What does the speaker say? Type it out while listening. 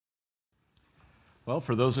Well,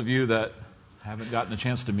 for those of you that haven't gotten a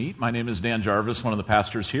chance to meet, my name is Dan Jarvis, one of the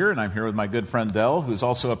pastors here, and I'm here with my good friend Del, who's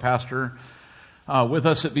also a pastor with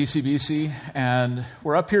us at BCBC. And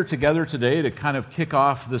we're up here together today to kind of kick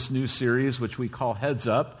off this new series, which we call Heads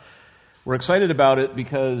Up. We're excited about it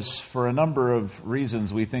because for a number of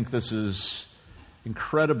reasons, we think this is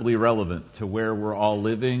incredibly relevant to where we're all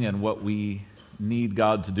living and what we need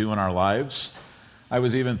God to do in our lives. I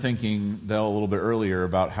was even thinking, Del, a little bit earlier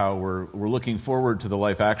about how we're looking forward to the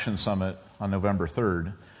Life Action Summit on November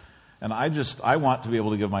 3rd. And I want to be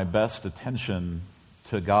able to give my best attention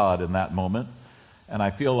to God in that moment. And I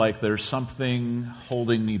feel like there's something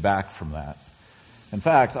holding me back from that. In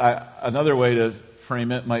fact, another way to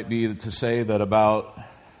frame it might be to say that about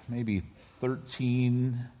maybe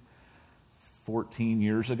 13, 14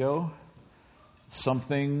 years ago,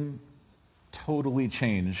 something totally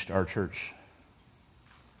changed our church.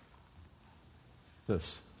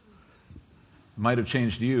 This might have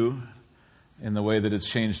changed you in the way that it's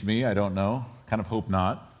changed me. I don't know. Kind of hope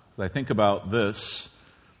not. I think about this,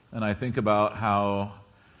 and I think about how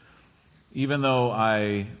even though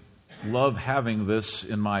I love having this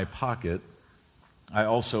in my pocket, I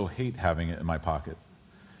also hate having it in my pocket.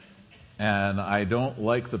 And I don't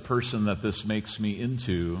like the person that this makes me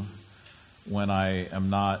into when I am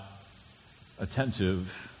not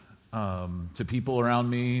attentive to people around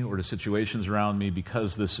me or to situations around me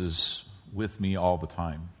because this is with me all the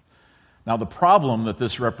time. Now, the problem that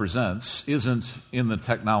this represents isn't in the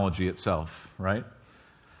technology itself, right?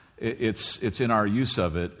 It's in our use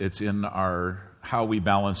of it. It's in how we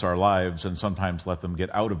balance our lives and sometimes let them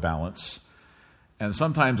get out of balance. And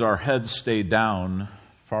sometimes our heads stay down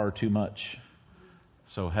far too much.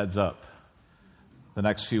 So heads up. The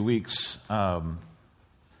next few weeks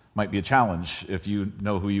might be a challenge if you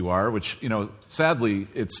know who you are, which, sadly,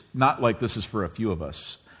 it's not like this is for a few of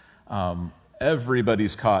us.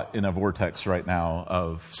 Everybody's caught in a vortex right now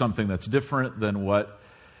of something that's different than what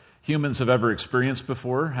humans have ever experienced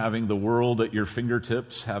before, having the world at your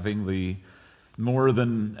fingertips, having the more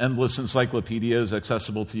than endless encyclopedias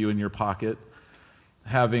accessible to you in your pocket,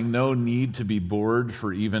 having no need to be bored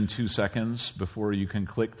for even 2 seconds before you can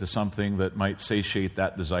click to something that might satiate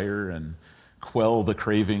that desire and quell the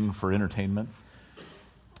craving for entertainment.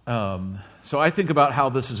 So I think about how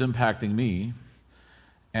this is impacting me,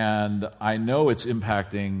 and I know it's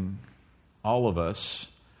impacting all of us.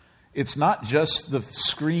 It's not just the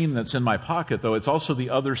screen that's in my pocket, though. It's also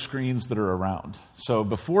the other screens that are around. So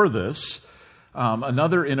before this,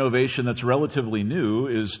 another innovation that's relatively new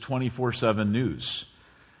is 24/7 news.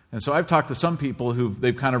 And so I've talked to some people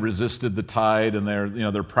they've kind of resisted the tide, and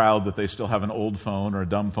they're proud that they still have an old phone or a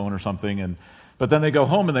dumb phone or something. But then they go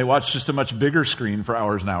home and they watch just a much bigger screen for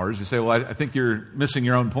hours and hours. You say, well, I think you're missing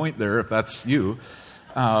your own point there if that's you.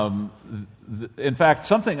 In fact,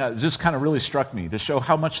 something just kind of really struck me to show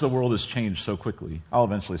how much the world has changed so quickly. I'll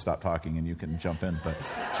eventually stop talking and you can jump in, but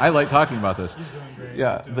I like talking about this. He's doing great.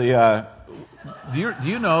 Yeah. Do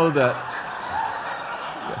you know that?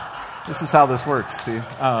 This is how this works. See,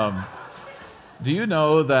 do you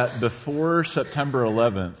know that before September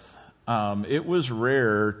 11th, it was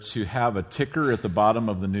rare to have a ticker at the bottom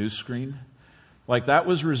of the news screen? Like that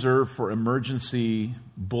was reserved for emergency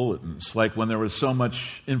bulletins, like when there was so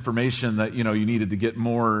much information that you needed to get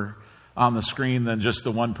more on the screen than just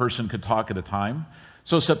the one person could talk at a time.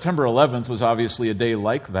 So September 11th was obviously a day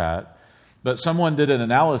like that, but someone did an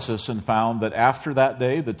analysis and found that after that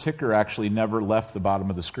day, the ticker actually never left the bottom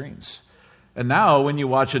of the screens. And now when you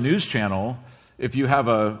watch a news channel, if you have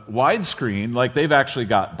a widescreen, like they've actually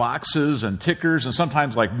got boxes and tickers and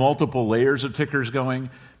sometimes like multiple layers of tickers going,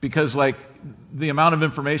 because like the amount of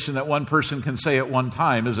information that one person can say at one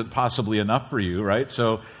time isn't possibly enough for you, right?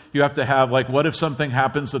 So you have to have like, what if something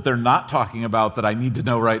happens that they're not talking about that I need to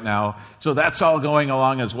know right now? So that's all going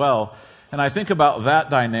along as well. And I think about that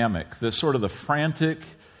dynamic, this sort of the frantic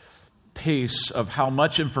pace of how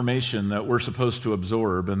much information that we're supposed to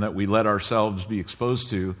absorb and that we let ourselves be exposed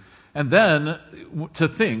to. And then to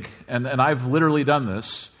think, and I've literally done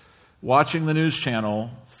this, watching the news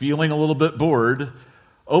channel, feeling a little bit bored,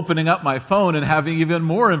 opening up my phone and having even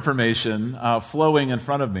more information flowing in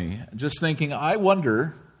front of me. Just thinking, I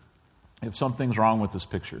wonder if something's wrong with this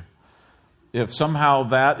picture. If somehow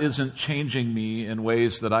that isn't changing me in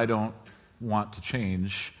ways that I don't want to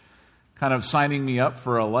change, kind of signing me up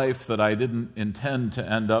for a life that I didn't intend to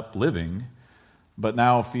end up living, but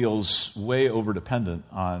now feels way over-dependent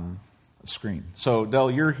on a screen. So, Del,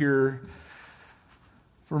 you're here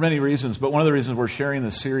for many reasons, but one of the reasons we're sharing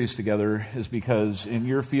this series together is because in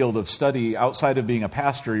your field of study, outside of being a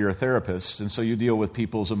pastor, you're a therapist, and so you deal with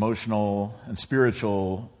people's emotional and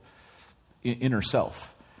spiritual inner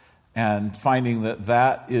self, and finding that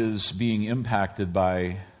that is being impacted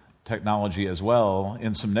by technology as well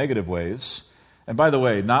in some negative ways. And by the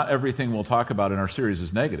way, not everything we'll talk about in our series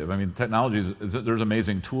is negative. I mean, technology, there's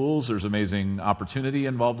amazing tools, there's amazing opportunity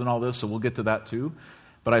involved in all this, so we'll get to that too.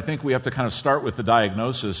 But I think we have to kind of start with the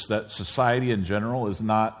diagnosis that society in general is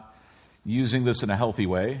not using this in a healthy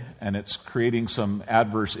way, and it's creating some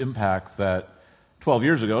adverse impact that 12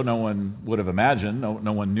 years ago no one would have imagined,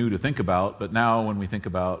 no one knew to think about. But now when we think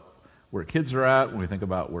about where kids are at, when we think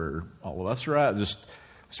about where all of us are at, just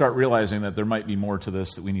start realizing that there might be more to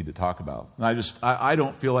this that we need to talk about. And I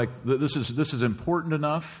don't feel like this is important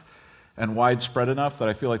enough and widespread enough that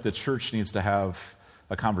I feel like the church needs to have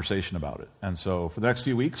a conversation about it. And so for the next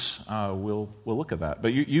few weeks, we'll look at that.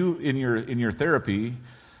 But you in your therapy,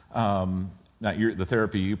 the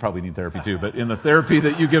therapy, you probably need therapy too, but in the therapy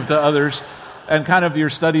that you give to others, and kind of your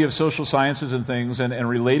study of social sciences and things, and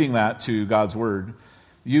relating that to God's Word,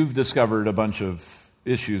 you've discovered a bunch of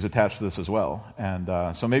issues attached to this as well.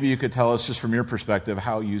 And so maybe you could tell us, just from your perspective,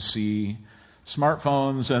 how you see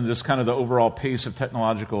smartphones and just kind of the overall pace of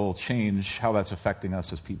technological change, how that's affecting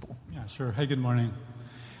us as people. Yeah, sure. Hey, good morning.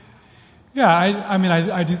 Yeah,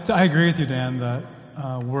 I agree with you, Dan, that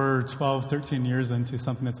we're 12, 13 years into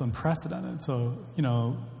something that's unprecedented. So,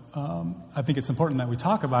 I think it's important that we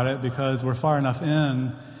talk about it because we're far enough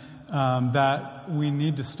in that we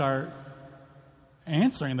need to start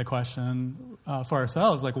answering the question for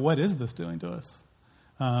ourselves, like, what is this doing to us?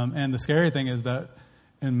 And the scary thing is that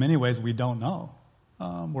in many ways we don't know.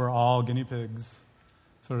 We're all guinea pigs,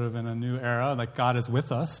 sort of in a new era. Like, God is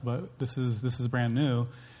with us, but this is brand new.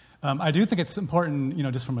 I do think it's important,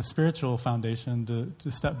 just from a spiritual foundation,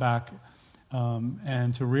 to step back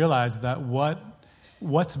and to realize that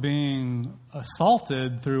what's being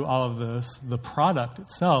assaulted through all of this, the product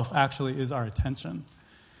itself, actually is our attention.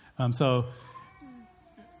 So,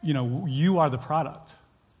 you are the product.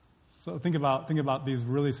 So think about these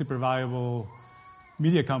really super valuable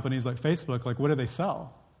media companies like Facebook. Like, what do they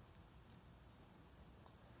sell?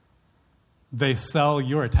 They sell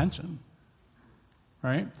your attention.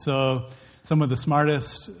 Right? So some of the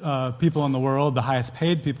smartest people in the world, the highest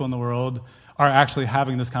paid people in the world, are actually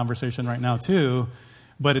having this conversation right now too,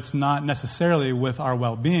 but it's not necessarily with our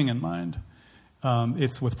well-being in mind.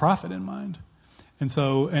 It's with profit in mind. And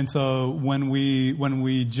so when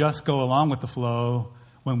we just go along with the flow,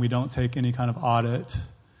 when we don't take any kind of audit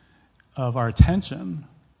of our attention,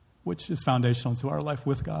 which is foundational to our life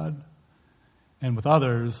with God and with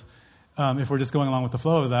others, if we're just going along with the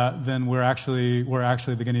flow of that, then we're actually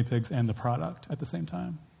the guinea pigs and the product at the same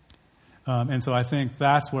time. And so I think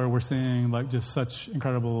that's where we're seeing like just such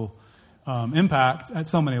incredible impact at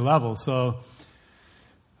so many levels. So,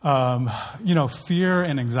 fear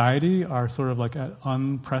and anxiety are sort of like at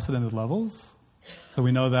unprecedented levels. So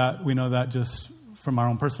we know that just from our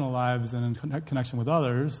own personal lives and in connection with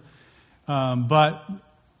others. But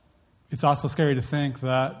it's also scary to think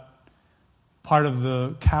that part of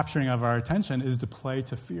the capturing of our attention is to play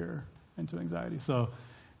to fear and to anxiety. So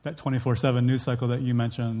that 24/7 news cycle that you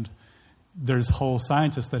mentioned, there's whole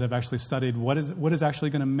scientists that have actually studied what is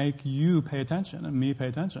actually going to make you pay attention and me pay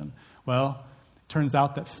attention. Well, it turns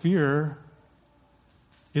out that fear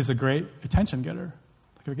is a great attention getter.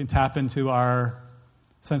 Like, if we can tap into our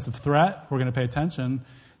sense of threat, we're going to pay attention.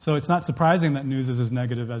 So it's not surprising that news is as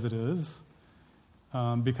negative as it is,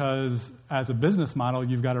 because as a business model,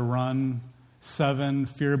 you've got to run 7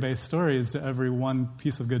 fear-based stories to every one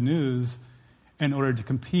piece of good news in order to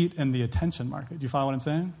compete in the attention market. Do you follow what I'm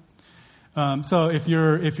saying? So if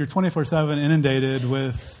you're 24/7 inundated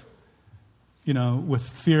with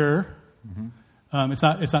fear, mm-hmm.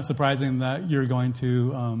 It's not surprising that you're going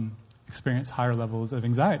to experience higher levels of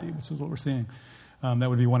anxiety, which is what we're seeing. That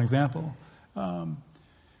would be one example.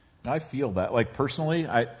 I feel that, like, personally,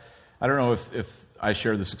 I don't know if I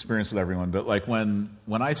share this experience with everyone, but like when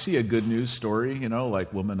I see a good news story,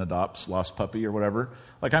 like woman adopts lost puppy or whatever,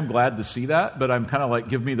 like, I'm glad to see that, but I'm kind of like,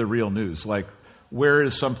 give me the real news. Like, where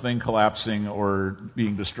is something collapsing or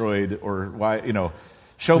being destroyed, or why,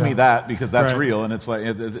 show me that, because that's right. Real. And it's like,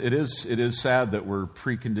 it is sad that we're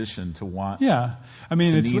preconditioned to want. Yeah. I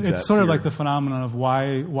mean, it's sort of like the phenomenon of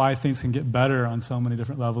why things can get better on so many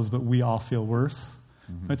different levels, but we all feel worse.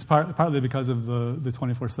 Mm-hmm. It's partly because of the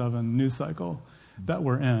 24/7 news cycle that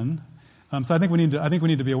we're in. So I think we need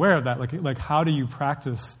to be aware of that. Like how do you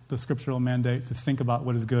practice the scriptural mandate to think about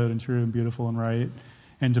what is good and true and beautiful and right,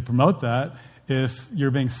 and to promote that if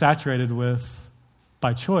you're being saturated with,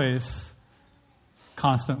 by choice,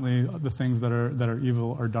 constantly the things that are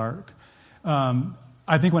evil or dark.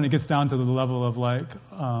 I think when it gets down to the level of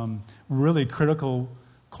really critical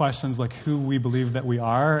questions like who we believe that we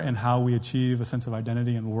are and how we achieve a sense of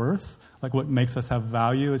identity and worth, like what makes us have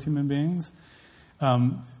value as human beings.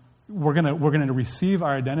 We're gonna receive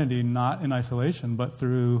our identity not in isolation, but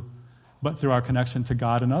through our connection to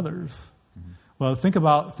God and others. Mm-hmm. Well, think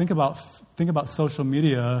about social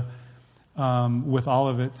media with all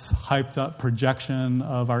of its hyped up projection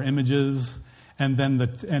of our images, and then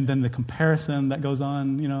the comparison that goes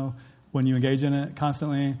on. When you engage in it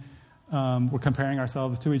constantly, we're comparing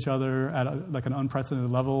ourselves to each other at an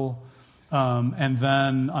unprecedented level. And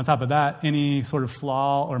then on top of that, any sort of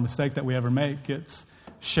flaw or mistake that we ever make gets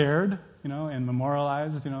shared, and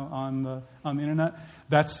memorialized, on the internet.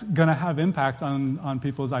 That's going to have impact on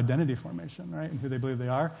people's identity formation, right, and who they believe they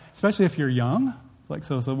are, especially if you're young.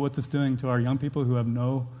 So what it's doing to our young people who have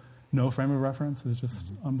no frame of reference is just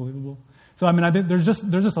unbelievable. So I think there's just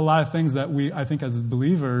a lot of things that I think as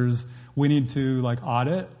believers we need to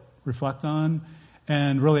audit, reflect on,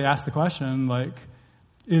 and really ask the question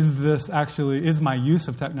is my use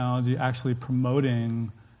of technology actually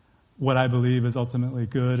promoting what I believe is ultimately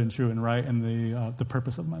good and true and right and the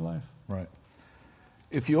purpose of my life? Right.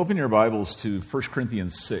 If you open your Bibles to 1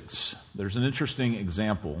 Corinthians 6, there's an interesting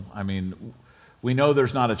example. We know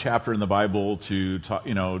there's not a chapter in the Bible to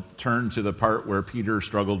turn to the part where Peter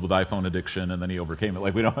struggled with iPhone addiction and then he overcame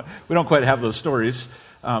it. We don't quite have those stories.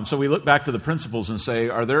 So we look back to the principles and say,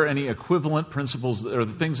 are there any equivalent principles or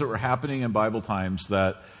the things that were happening in Bible times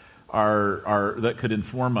that that could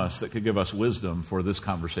inform us, that could give us wisdom for this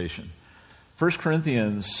conversation? 1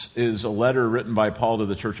 Corinthians is a letter written by Paul to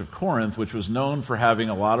the church of Corinth, which was known for having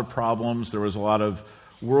a lot of problems. There was a lot of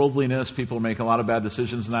worldliness. People were making a lot of bad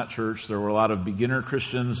decisions in that church. There were a lot of beginner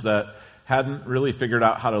Christians that hadn't really figured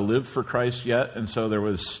out how to live for Christ yet, and so there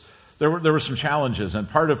were some challenges. And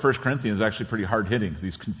part of 1 Corinthians is actually pretty hard-hitting.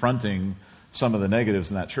 He's confronting some of the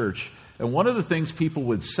negatives in that church. And one of the things people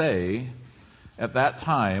would say at that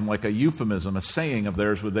time, like a euphemism, a saying of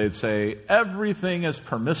theirs, they'd say, everything is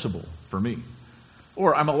permissible for me.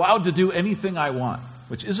 Or I'm allowed to do anything I want,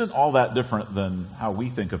 which isn't all that different than how we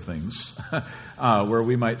think of things, where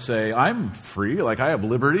we might say, I'm free, I have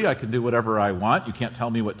liberty, I can do whatever I want, you can't tell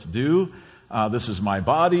me what to do, this is my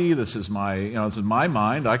body, this is my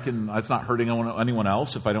mind, it's not hurting anyone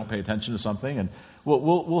else if I don't pay attention to something, and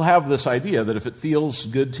we'll have this idea that if it feels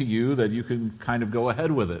good to you, that you can kind of go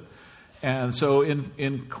ahead with it. And so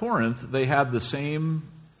in Corinth, they had the same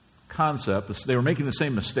concept, they were making the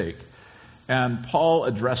same mistake. And Paul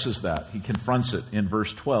addresses that. He confronts it in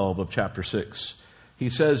verse 12 of chapter 6. He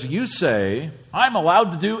says, you say, I'm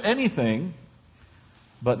allowed to do anything,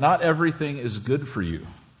 but not everything is good for you.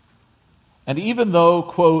 And even though,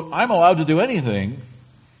 quote, I'm allowed to do anything,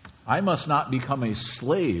 I must not become a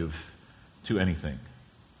slave to anything.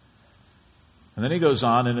 And then he goes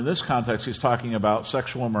on, and in this context, he's talking about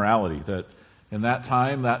sexual immorality, that in that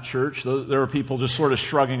time, that church, there were people just sort of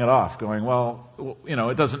shrugging it off, going, well,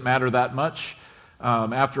 it doesn't matter that much.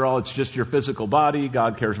 After all, it's just your physical body.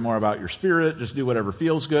 God cares more about your spirit. Just do whatever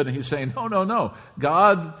feels good. And he's saying, no.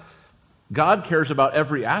 God cares about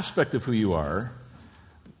every aspect of who you are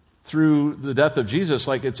through the death of Jesus.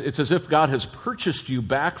 It's as if God has purchased you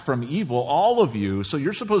back from evil, all of you. So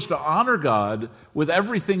you're supposed to honor God with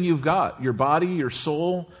everything you've got, your body, your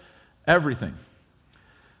soul, everything.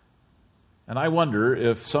 And I wonder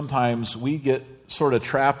if sometimes we get sort of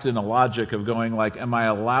trapped in a logic of going am I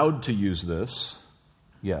allowed to use this?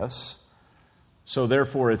 Yes. So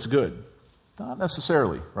therefore it's good. Not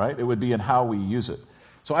necessarily, right? It would be in how we use it.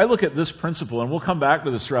 So I look at this principle, and we'll come back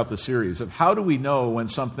to this throughout the series, of how do we know when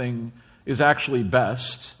something is actually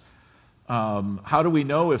best? How do we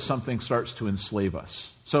know if something starts to enslave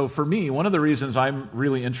us? So for me, one of the reasons I'm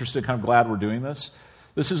really interested, kind of glad we're doing this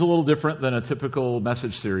is a little different than a typical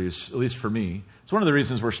message series, at least for me. It's one of the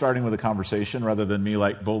reasons we're starting with a conversation rather than me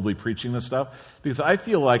boldly preaching this stuff, because I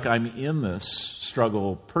feel like I'm in this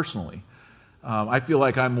struggle personally. I feel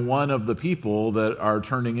like I'm one of the people that are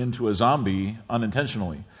turning into a zombie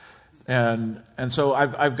unintentionally. And so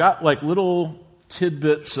I've got little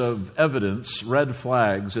tidbits of evidence, red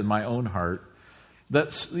flags in my own heart.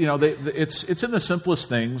 That's, it's in the simplest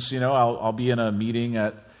things. I'll be in a meeting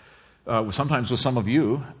sometimes with some of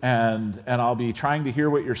you, and I'll be trying to hear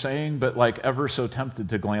what you're saying, but ever so tempted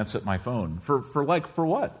to glance at my phone. For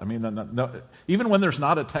what? No, even when there's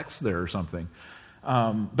not a text there or something.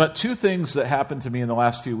 But two things that happened to me in the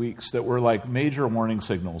last few weeks that were major warning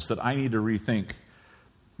signals that I need to rethink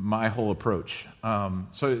my whole approach.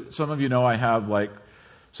 So some of you know I have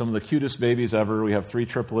some of the cutest babies ever. We have 3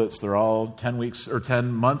 triplets. They're all 10 weeks or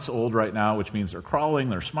 10 months old right now, which means they're crawling,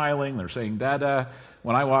 they're smiling, they're saying dada.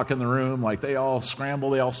 When I walk in the room, like they all scramble,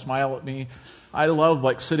 they all smile at me. I love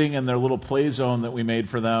like sitting in their little play zone that we made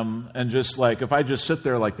for them, and just like if I just sit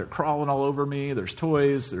there, like they're crawling all over me. There's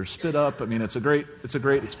toys, there's spit up. I mean, it's a great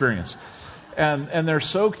experience, and they're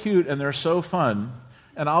so cute and they're so fun.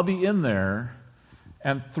 And I'll be in there,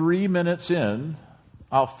 and 3 minutes in,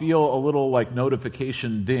 I'll feel a little like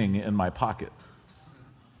notification ding in my pocket,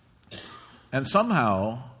 and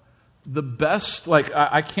somehow the best, like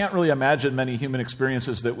I can't really imagine many human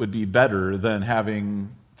experiences that would be better than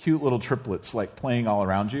having cute little triplets like playing all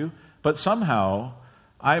around you. But somehow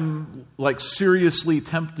I'm like seriously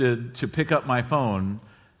tempted to pick up my phone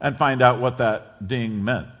and find out what that ding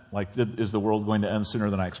meant. Like, is the world going to end sooner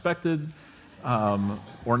than I expected,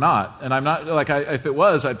 or not? And I'm not like, if it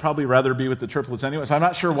was, I'd probably rather be with the triplets anyway. So I'm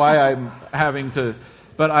not sure why I'm having to.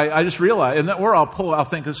 But I just realized, and that where I'll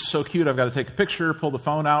think this is so cute, I've got to take a picture, pull the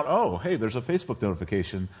phone out, oh, hey, there's a Facebook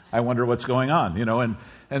notification. I wonder what's going on,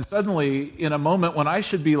 and suddenly, in a moment when I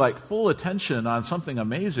should be like full attention on something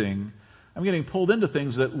amazing, I'm getting pulled into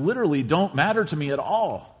things that literally don't matter to me at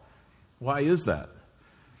all. Why is that?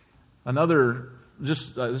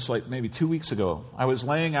 This is like maybe 2 weeks ago. I was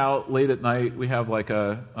laying out late at night. We have like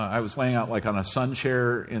I was laying out like on a sun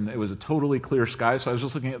chair, and it was a totally clear sky, so I was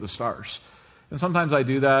just looking at the stars. And sometimes I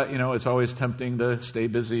do that, it's always tempting to stay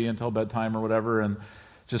busy until bedtime or whatever, and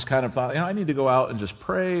just kind of thought, I need to go out and just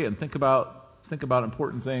pray and think about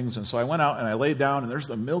important things. And so I went out and I laid down, and there's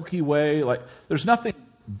the Milky Way. Like, there's nothing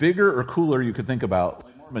bigger or cooler you could think about,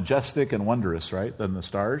 like more majestic and wondrous, right, than the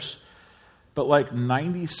stars. But like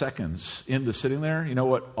 90 seconds into sitting there, you know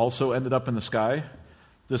what also ended up in the sky?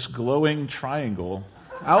 This glowing triangle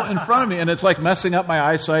out in front of me, and it's like messing up my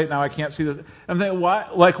eyesight. Now I can't see the. I'm thinking,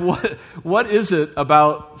 what is it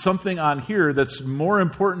about something on here that's more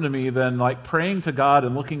important to me than like praying to God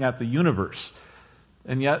and looking at the universe?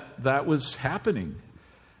 And yet that was happening,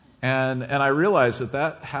 and I realized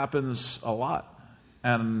that happens a lot.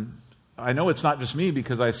 And I know it's not just me,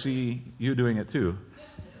 because I see you doing it too,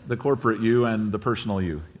 the corporate you and the personal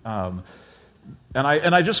you. And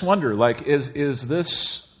I just wonder, like, is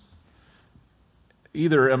this?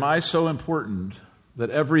 Either am I so important that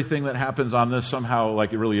everything that happens on this somehow,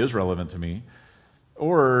 like, it really is relevant to me,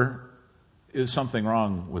 or is something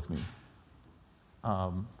wrong with me?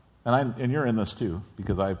 And you're in this too,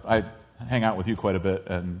 because I hang out with you quite a bit,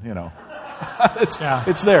 and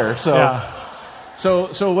it's there. So Yeah.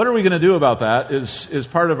 So what are we going to do about that? Is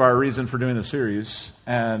part of our reason for doing the series,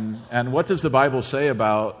 and what does the Bible say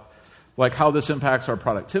about like how this impacts our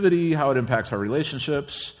productivity, how it impacts our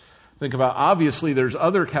relationships? Think about, obviously, there's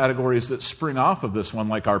other categories that spring off of this one,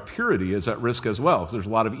 like our purity is at risk as well. So there's a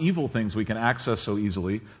lot of evil things we can access so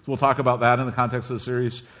easily. So we'll talk about that in the context of the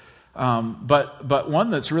series. But one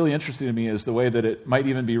that's really interesting to me is the way that it might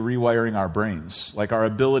even be rewiring our brains. Like our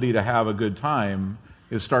ability to have a good time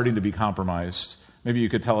is starting to be compromised. Maybe you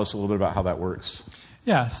could tell us a little bit about how that works.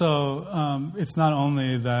 Yeah, so it's not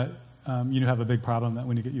only that you have a big problem that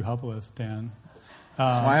we need to get you help with, Dan.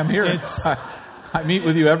 That's why I'm here. I meet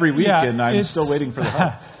with you every week, and I'm still waiting for the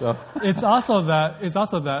help. So. It's also that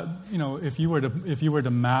if you were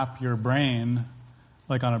to map your brain,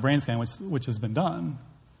 like on a brain scan, which has been done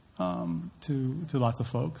to lots of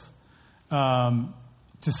folks, to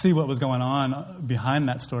see what was going on behind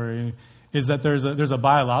that story, is that there's a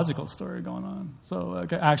biological story going on. So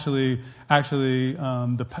actually,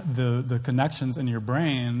 the connections in your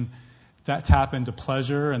brain that tap into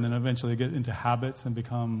pleasure and then eventually get into habits and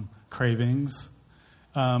become cravings.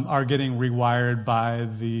 Are getting rewired by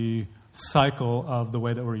the cycle of the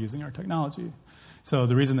way that we're using our technology. So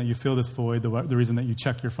the reason that you feel this void, the reason that you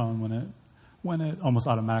check your phone when it almost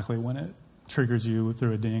automatically when it triggers you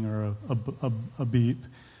through a ding or a beep,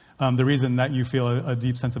 the reason that you feel a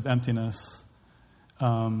deep sense of emptiness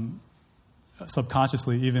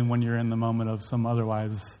subconsciously, even when you're in the moment of some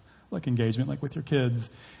otherwise like engagement, like with your kids,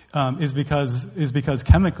 is because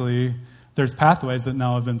chemically, there's pathways that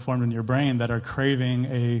now have been formed in your brain that are craving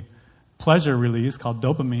a pleasure release called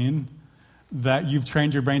dopamine that you've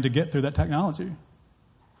trained your brain to get through that technology.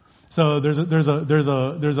 So there's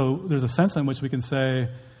a sense in which we can say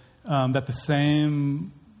that the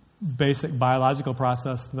same basic biological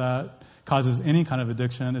process that causes any kind of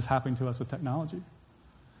addiction is happening to us with technology.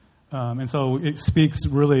 And so it speaks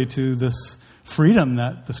really to this freedom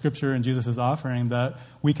that the Scripture and Jesus is offering, that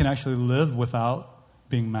we can actually live without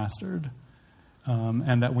being mastered.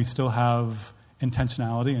 And that we still have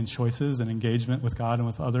intentionality and choices and engagement with God and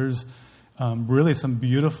with others. Really some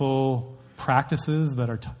beautiful practices that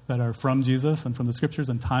are from Jesus and from the Scriptures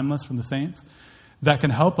and timeless from the saints that can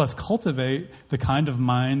help us cultivate the kind of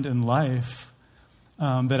mind and life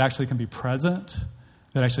that actually can be present,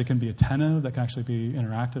 that actually can be attentive, that can actually be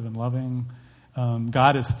interactive and loving.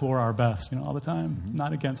 God is for our best, all the time,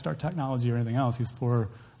 not against our technology or anything else. He's for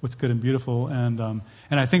what's good and beautiful. And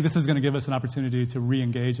I think this is going to give us an opportunity to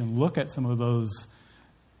re-engage and look at some of those,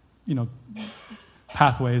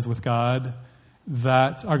 pathways with God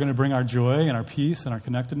that are going to bring our joy and our peace and our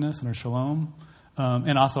connectedness and our shalom,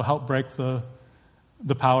 and also help break the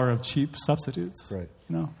power of cheap substitutes. Right.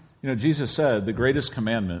 Jesus said the greatest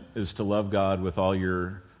commandment is to love God with all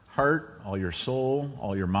your heart, all your soul,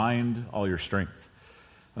 all your mind, all your strength.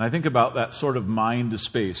 And I think about that sort of mind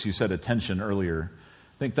space. You said attention earlier.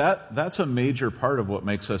 I think that's a major part of what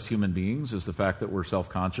makes us human beings, is the fact that we're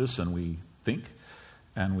self-conscious and we think.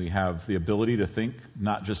 And we have the ability to think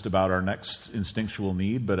not just about our next instinctual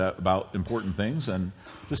need, but about important things. And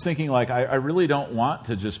just thinking I really don't want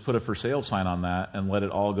to just put a for sale sign on that and let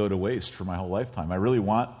it all go to waste for my whole lifetime. I really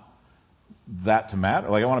want that to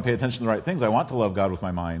matter. I want to pay attention to the right things. I want to love God with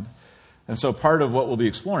my mind. And so part of what we'll be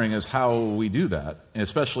exploring is how we do that,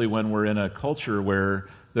 especially when we're in a culture where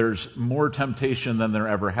there's more temptation than there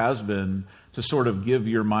ever has been to sort of give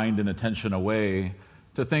your mind and attention away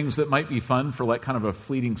to things that might be fun for kind of a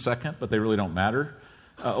fleeting second, but they really don't matter.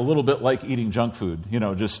 A little bit like eating junk food.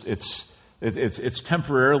 It's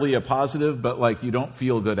temporarily a positive, but you don't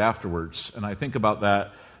feel good afterwards. And I think about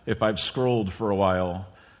that if I've scrolled for a while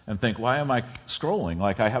and think, why am I scrolling?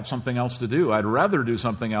 I have something else to do. I'd rather do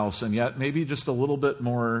something else, and yet maybe just a little bit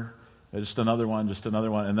more, just another one.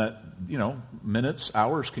 And that, minutes,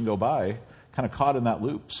 hours can go by, kind of caught in that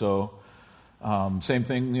loop. So same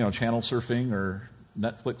thing, channel surfing or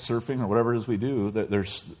Netflix surfing or whatever it is we do.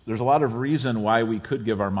 There's a lot of reason why we could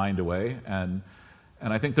give our mind away, and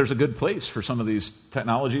I think there's a good place for some of these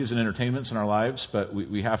technologies and entertainments in our lives, but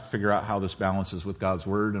we have to figure out how this balances with God's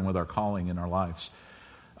Word and with our calling in our lives.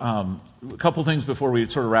 A couple things before we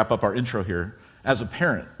sort of wrap up our intro here. As a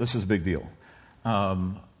parent, this is a big deal.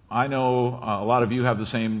 I know a lot of you have the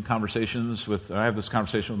same conversations I have this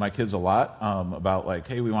conversation with my kids a lot about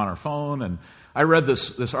hey, we want our phone. And I read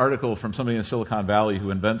this article from somebody in Silicon Valley who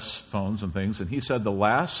invents phones and things, and he said the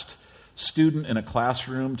last student in a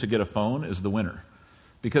classroom to get a phone is the winner.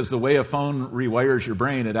 Because the way a phone rewires your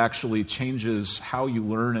brain, it actually changes how you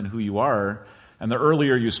learn and who you are. And the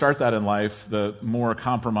earlier you start that in life, the more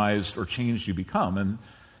compromised or changed you become.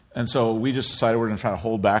 And so we just decided we're going to try to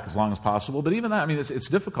hold back as long as possible. But even that, it's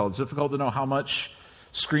difficult. It's difficult to know how much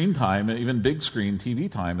screen time, even big screen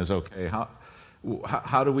TV time, is okay.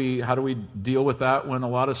 How do we deal with that when a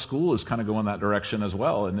lot of school is kind of going that direction as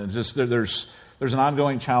well? And it's just there's an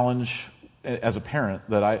ongoing challenge as a parent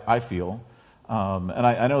that I feel. And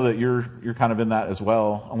I know that you're kind of in that as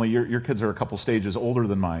well. Only your kids are a couple stages older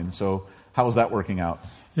than mine. So how is that working out?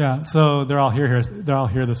 Yeah, so they're all here. They're all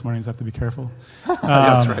here this morning, so I have to be careful.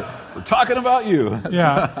 That's right. We're talking about you.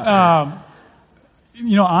 Yeah.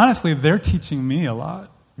 Honestly, they're teaching me a lot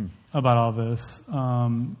about all this.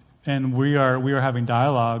 And we are having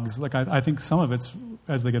dialogues. I think some of it's,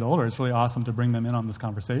 as they get older, it's really awesome to bring them in on this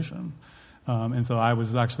conversation. And so I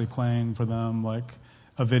was actually playing for them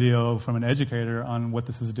a video from an educator on what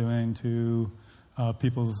this is doing to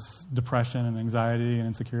people's depression and anxiety and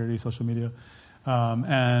insecurity, social media.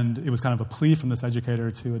 And it was kind of a plea from this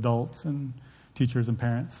educator to adults and teachers and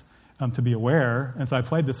parents to be aware. And so I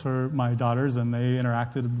played this for my daughters, and they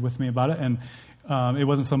interacted with me about it. And it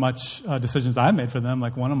wasn't so much decisions I made for them.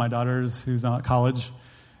 One of my daughters, who's now at college,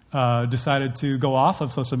 decided to go off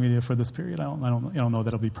of social media for this period. I don't know that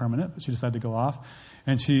it'll be permanent, but she decided to go off.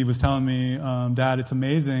 And she was telling me, Dad, it's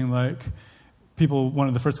amazing. People, one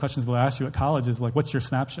of the first questions they'll ask you at college is what's your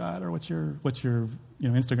Snapchat or what's your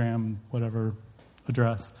Instagram, whatever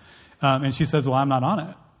address. And she says, well, I'm not on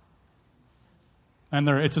it. And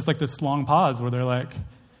it's just this long pause where they're like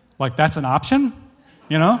that's an option,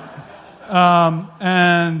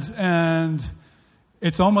 and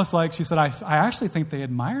it's almost like she said, I actually think they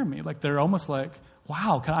admire me. They're almost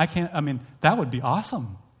wow, that would be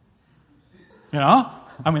awesome.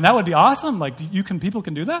 That would be awesome. People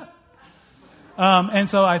can do that. And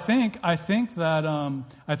so I think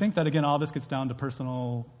that again, all this gets down to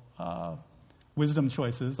personal wisdom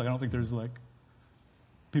choices. I don't think there's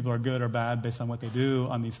people are good or bad based on what they do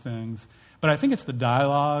on these things. But I think it's the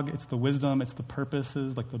dialogue, it's the wisdom, it's the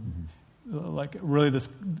purposes, really this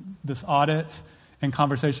audit and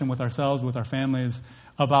conversation with ourselves, with our families,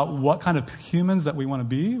 about what kind of humans that we want to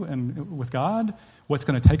be and with God, what's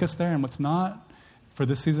going to take us there and what's not for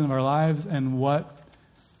this season of our lives, and what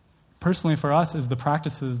personally for us is the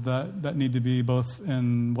practices that need to be both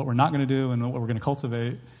in what we're not going to do and what we're going to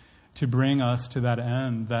cultivate to bring us to that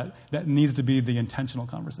end that needs to be the intentional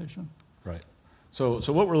conversation. Right. So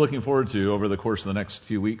what we're looking forward to over the course of the next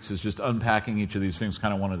few weeks is just unpacking each of these things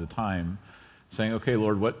kind of one at a time, saying, okay,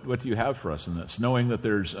 Lord, what do you have for us in this? Knowing that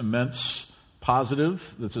there's immense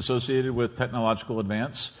positive that's associated with technological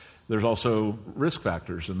advance. There's also risk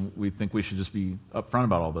factors, and we think we should just be upfront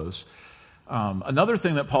about all those. Another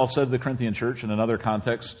thing that Paul said to the Corinthian church in another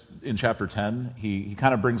context in chapter 10, he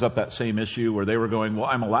kind of brings up that same issue where they were going, well,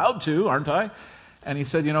 I'm allowed to, aren't I? And he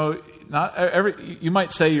said, you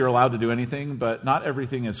might say you're allowed to do anything, but not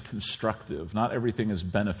everything is constructive. Not everything is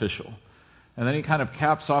beneficial. And then he kind of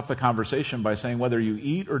caps off the conversation by saying, whether you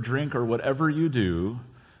eat or drink or whatever you do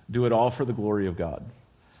it all for the glory of God.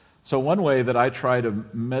 So one way that I try to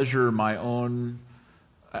measure my own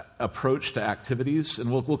approach to activities,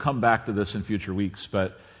 and we'll come back to this in future weeks,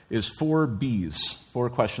 but is 4 B's, 4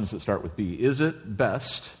 questions that start with B. Is it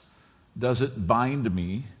best? Does it bind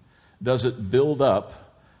me? Does it build up?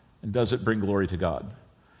 And does it bring glory to God?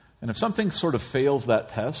 And if something sort of fails that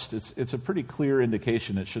test, it's a pretty clear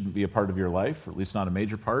indication it shouldn't be a part of your life, or at least not a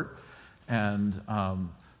major part. And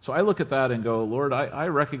so I look at that and go, Lord, I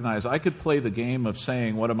recognize I could play the game of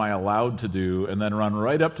saying, what am I allowed to do, and then run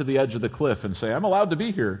right up to the edge of the cliff and say, I'm allowed to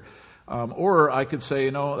be here. Or I could say,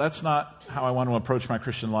 no, that's not how I want to approach my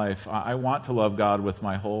Christian life. I want to love God with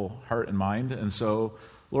my whole heart and mind. And so,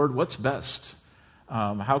 Lord, what's best?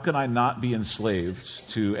 How can I not be enslaved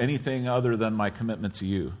to anything other than my commitment to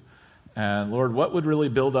you? And Lord, what would really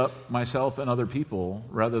build up myself and other people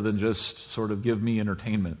rather than just sort of give me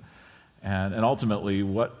entertainment? And ultimately,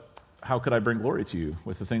 how could I bring glory to you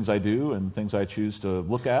with the things I do and things I choose to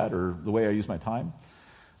look at or the way I use my time?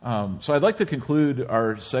 So I'd like to conclude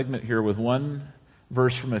our segment here with one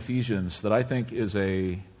verse from Ephesians that I think is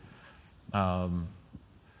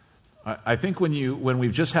I think when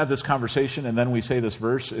we've just had this conversation and then we say this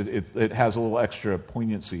verse, it has a little extra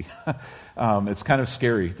poignancy. It's kind of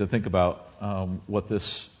scary to think about what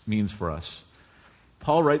this means for us.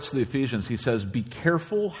 Paul writes to the Ephesians, he says, be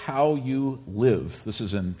careful how you live. This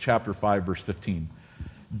is in chapter 5, verse 15.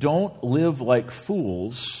 Don't live like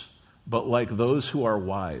fools, but like those who are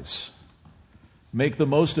wise. Make the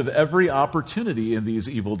most of every opportunity in these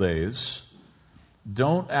evil days.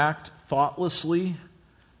 Don't act thoughtlessly,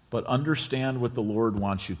 but understand what the Lord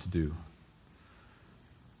wants you to do.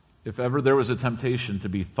 If ever there was a temptation to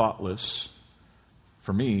be thoughtless,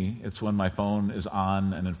 for me, it's when my phone is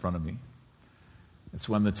on and in front of me. It's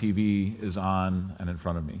when the TV is on and in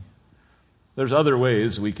front of me. There's other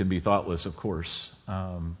ways we can be thoughtless, of course,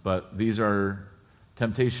 but these are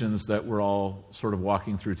temptations that we're all sort of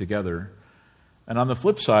walking through together. And on the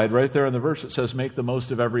flip side, right there in the verse, it says, make the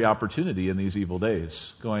most of every opportunity in these evil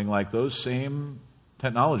days. Going like those same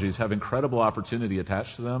technologies have incredible opportunity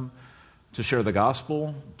attached to them to share the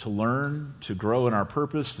gospel, to learn, to grow in our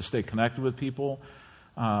purpose, to stay connected with people.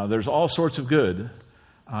 There's all sorts of good,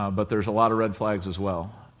 but there's a lot of red flags as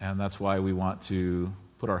well. And that's why we want to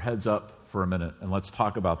put our heads up for a minute and let's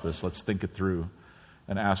talk about this. Let's think it through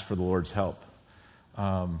and ask for the Lord's help.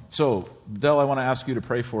 So, Del, I want to ask you to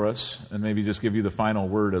pray for us and maybe just give you the final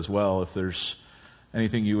word as well if there's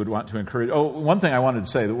anything you would want to encourage. Oh, one thing I wanted to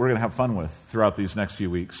say that we're going to have fun with throughout these next few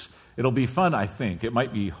weeks. It'll be fun, I think. It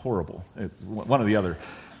might be horrible. One or the other.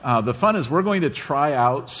 The fun is we're going to try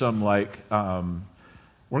out some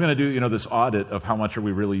we're going to do, this audit of how much are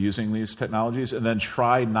we really using these technologies and then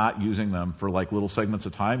try not using them for little segments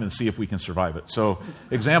of time and see if we can survive it. So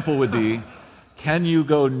example would be, can you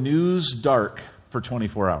go news dark for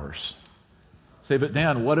 24 hours? Say, but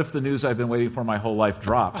Dan, what if the news I've been waiting for my whole life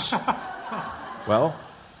drops? Well,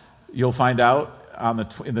 you'll find out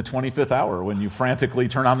in the 25th hour when you frantically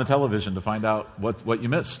turn on the television to find out what you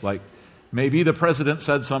missed. Maybe the president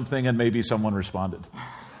said something and maybe someone responded.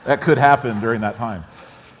 That could happen during that time.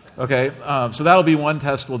 Okay, so that'll be one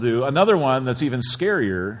test we'll do. Another one that's even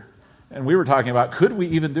scarier, and we were talking about, could we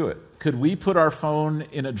even do it? Could we put our phone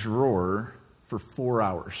in a drawer for 4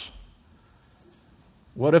 hours?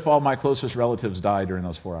 What if all my closest relatives die during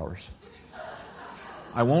those 4 hours?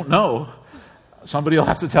 I won't know. Somebody will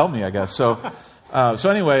have to tell me, I guess. So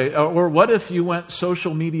anyway, or what if you went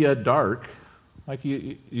social media dark,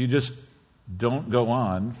 you just don't go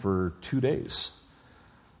on for 2 days?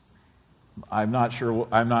 I'm not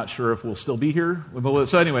sure if we'll still be here.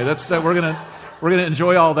 So anyway, we're gonna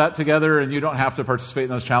enjoy all that together, and you don't have to participate in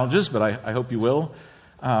those challenges, but I hope you will.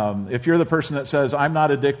 If you're the person that says I'm not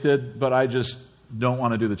addicted, but I just don't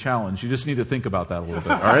want to do the challenge, you just need to think about that a little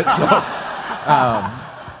bit. All right.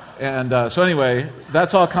 So, so anyway,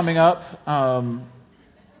 that's all coming up.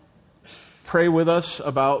 pray with us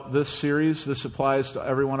about this series. This applies to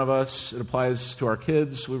every one of us. It applies to our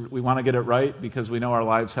kids. We want to get it right because we know our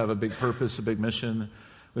lives have a big purpose, a big mission.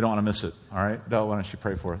 We don't want to miss it. All right? Del, why don't you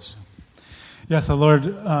pray for us? Yeah, so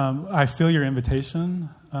Lord, I feel your invitation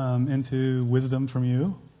into wisdom from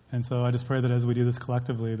you. And so I just pray that as we do this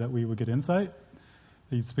collectively, that we would get insight,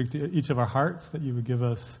 that you'd speak to each of our hearts, that you would give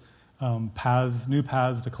us new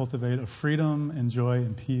paths to cultivate of freedom and joy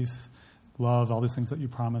and peace, love, all these things that you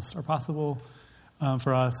promised are possible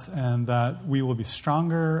for us, and that we will be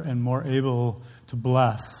stronger and more able to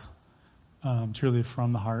bless truly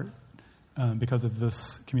from the heart because of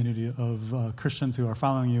this community of Christians who are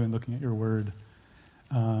following you and looking at your word.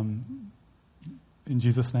 In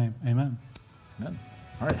Jesus' name, amen. Amen.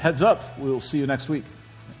 All right, heads up. We'll see you next week.